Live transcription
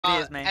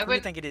is, man? Who do you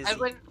think it is?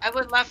 I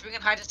went left. We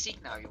can hide and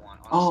seek now. You want?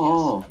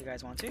 Oh, You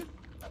guys want to?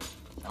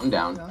 I'm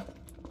down.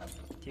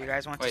 Do you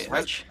guys want to Wait,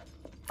 switch?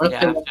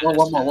 Yeah,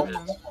 one more.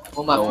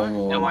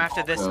 One more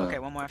after this. Okay,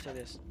 one more after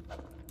this.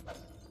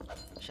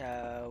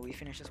 Shall we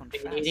finish this one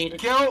fast?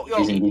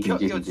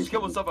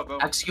 Kill Mustafa, bro.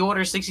 Execute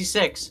order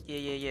 66.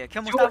 Yeah.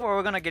 Kill Mustafa, or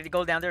we're gonna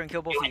go down there and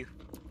kill both of you.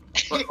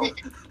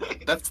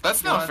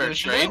 That's not a fair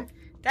trade.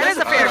 That is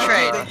a fair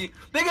trade.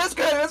 Nigga,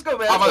 let's go,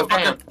 man. Oh,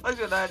 Motherfucker. Let's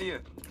get that idea.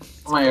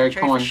 Come on, Eric, Trade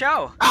come for on.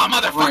 show. Ah,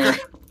 motherfucker.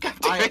 God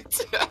damn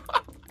it.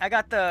 I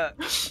got the.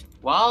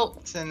 Well,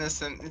 It's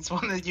innocent. It's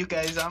one of you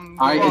guys.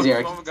 Alright, easy,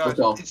 Eric. Oh my God. Let's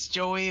go. It's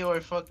Joey or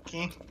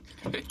fucking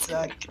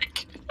Zach.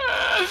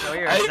 Joey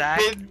or I've Zach?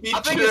 been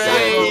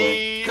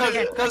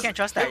I can't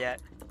trust that yet.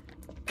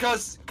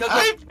 Cause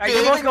Alright,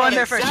 you both go in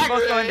there first. You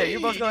both go in there. You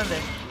both go in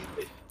there.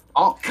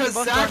 Oh, You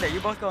both go in there. You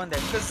both go in there.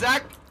 Cause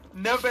Zach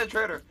never been a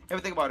traitor.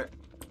 Ever think about it?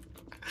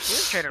 He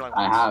was a traitor like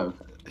I once.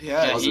 have.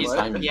 Yeah, I'll do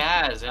Simon. he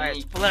has. Alright,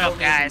 he split up,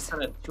 guys.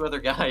 killed me two other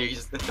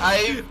guys.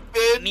 I've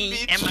been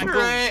Me and my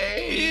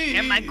betrayed. Me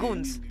and my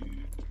goons.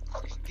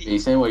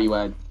 Jason, where you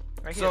at?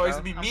 Right here, So bro. it's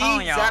gonna be I'm me,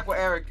 following y'all. Zach, or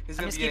Eric. It's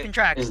I'm gonna just be keeping it.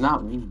 track. It's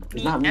not me. It's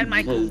Me not me and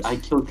my because goons. I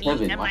killed Me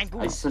Kevin. and my I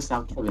goons. stressed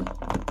out Kevin.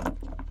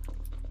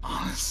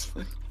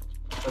 Honestly.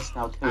 Stressed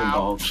out Kevin,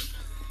 Ow. bro.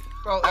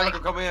 Bro, Eric,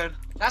 like, come in.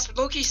 that's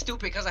low-key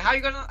stupid. Cause like, how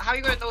you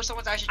gonna know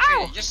someone's actually Ow.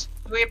 traitor? Just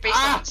do it based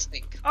on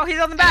instinct. Oh, he's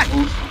on the back.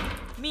 Oops.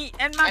 Me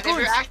and my And if goons.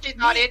 you're actually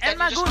not Me it, then and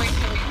my you're just going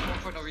goons. to kill people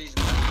for no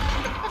reason.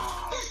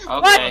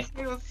 Okay.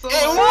 It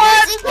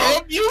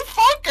wasn't you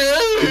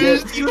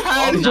fuckers! You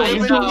had Oh,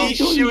 him no. and me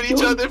shoot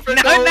each other for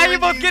Now- no now you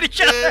both get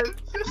each other. reason.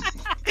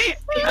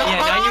 Yeah,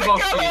 now you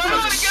both shoot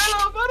each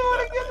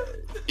other.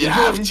 You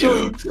have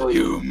to. Joey.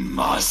 You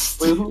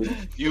must. Wait, who?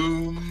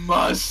 You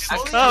must. Go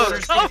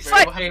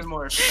fight.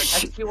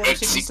 Execute order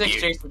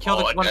 66, Jason. Kill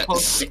the one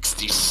close.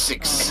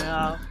 66. Oh,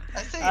 no.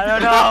 I say I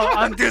don't know.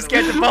 I'm too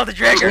scared to pull the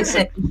trigger.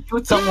 Jason,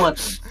 shoot someone.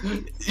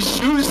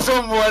 Shoot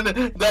someone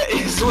that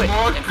is Do it.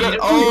 more If you good. do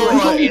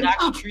Oh, it, it's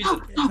actually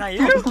treason. It's not No,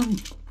 you. it's not me.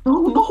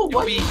 No,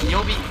 what?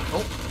 You'll be. Oh,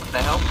 what the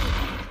hell?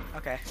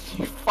 Okay.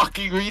 you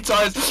fucking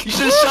retards! You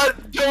should have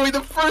shot Joey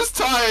the first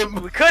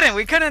time.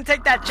 We couldn't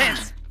take that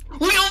chance.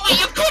 You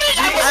couldn't.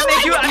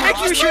 I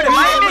make you shoot him.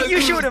 I make you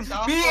shoot him.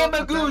 Me and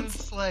my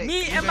goons. Like, Me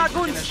you and guys my are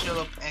gonna goons.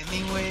 show up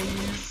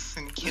anyways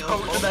and kill No,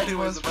 both that of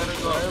was us better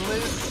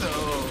regardless. So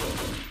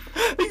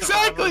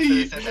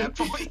Exactly. At that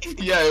point.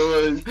 Yeah, it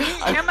was.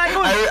 and my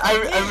goons. Me I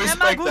and my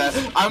respect goons.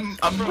 that.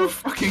 I'm Bro,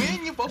 fucking. me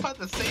and you both had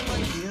the same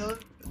idea.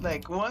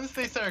 Like once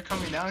they started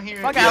coming down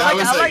here, Fuck, Yeah, I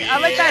was I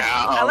like that.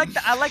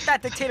 yeah. I like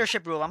that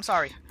dictatorship rule. I'm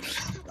sorry.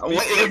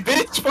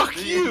 Bitch, fuck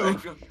you.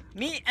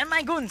 Me and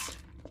my goons.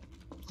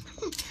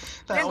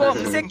 that Then whole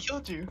go, thing sick.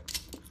 killed you.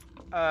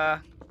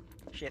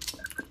 Shit.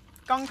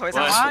 鋼台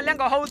神話，兩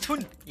個好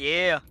吞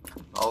，yeah。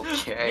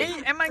 Okay.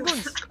 Me and my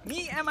goons.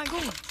 Me and my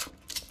goons.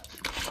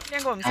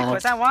 兩個唔識台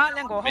山話，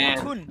兩個好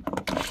吞。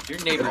 Your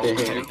neighbors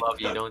really love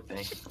you, don't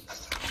they?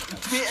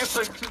 Me and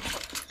my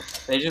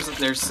goons.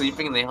 They're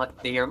sleeping and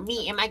they hear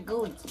me and my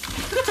goons.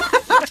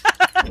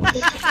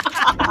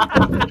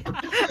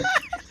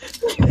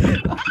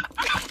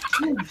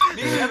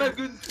 Me and my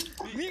goons.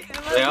 Me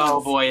and my Like, oh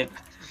goons. boy,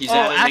 he's Oh,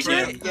 at it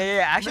actually, again.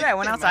 yeah. Actually, I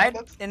went Man, outside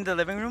that's- in the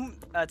living room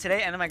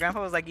today, and then my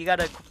grandpa was like, "You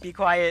gotta be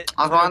quiet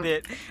a Hold little on.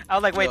 bit." I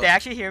was like, "Wait, Yo. they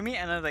actually hear me?"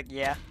 And I was like,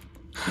 "Yeah."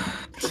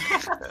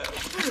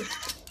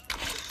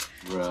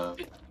 Bruh.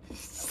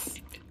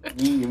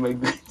 Me and my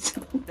goons.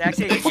 They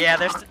actually, yeah,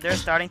 they're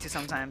starting to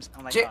sometimes.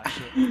 I'm like, oh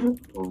shit.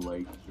 Oh my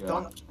god.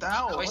 Don't.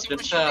 Ow! Wait, What so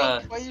the Just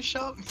fuck? Why you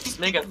shot me? just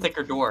make a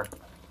thicker door.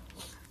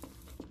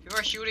 You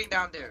are shooting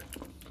down there.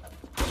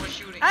 You are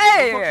shooting.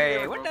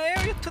 Hey, what the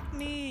hell? You took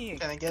me.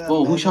 Can I get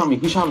Whoa, a who shot me?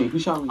 medic? Who shot me? Who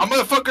shot me? I'm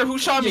motherfucker. Who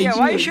shot me? Yeah,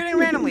 why are you shooting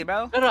randomly,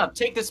 bro? Shut up!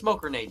 Take the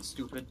smoke grenade,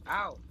 stupid.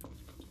 Ow.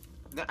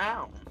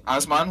 Ow.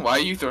 Osman, why are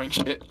you throwing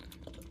shit?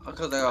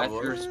 Because I That's got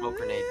your worse. smoke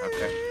grenade.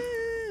 Okay.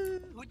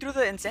 Who threw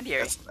the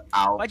incendiary? That's,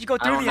 ow. Why'd you go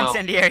I through don't the know.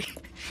 incendiary?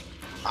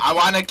 I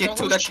wanna get to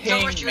Someone the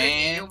shooting king, you,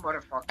 man.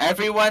 motherfucker.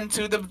 Everyone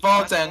to the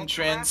vault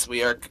entrance.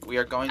 We are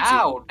going to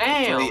Ow!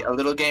 play Damn! a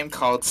little game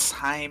called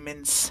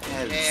Simon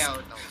Says. Hell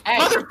no. Hey,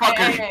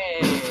 Motherfucker!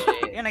 hey.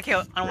 You're gonna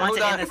kill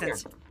unwanted Hold on.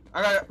 innocents.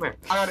 I got it. Come here.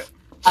 I got it.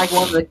 I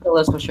wanted to kill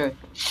us for sure.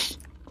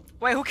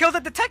 Wait, who killed the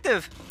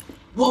detective?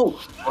 Whoa!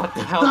 What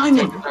the hell?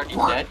 Diamond! Are you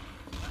dead?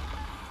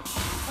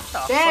 What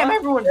the Damn! fuck?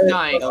 Everyone's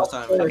dying. That was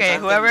time. Okay,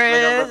 whoever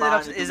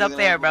it is up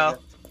there, bro.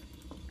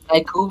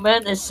 Like,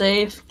 Kuman is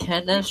safe.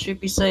 Kenneth should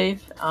be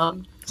safe.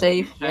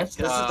 Safe. Yes. This And is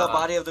This is the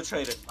body of the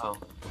traitor.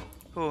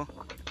 Who?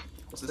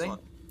 This one.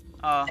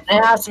 Oh.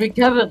 it has to be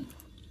Kevin.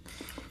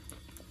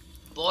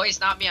 Boy, it's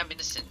not me. I'm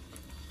innocent.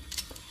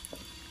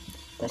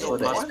 That's Yo,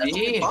 what it must is.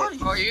 be the body.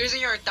 Or you're using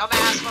your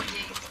dumbass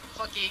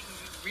fucking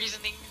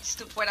reasonings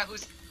to point out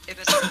who's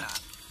innocent or not.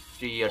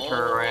 Gee, turn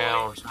Oh.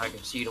 around so I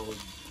can see the.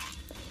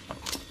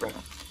 What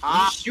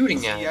Ah, are you shooting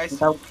see, at? I see.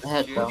 Without the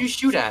head, bro. What'd you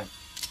shoot at?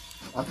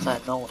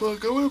 Outside, no one.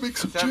 Fuck, I wanna make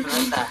some Seven,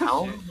 chicken. what the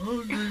hell? I'm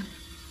hungry.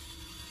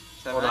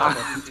 Hold on.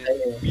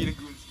 Meat and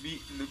goons.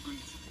 Meat and the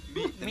goons.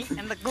 Meat and Me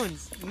and the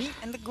goons. Me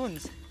and the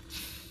goons.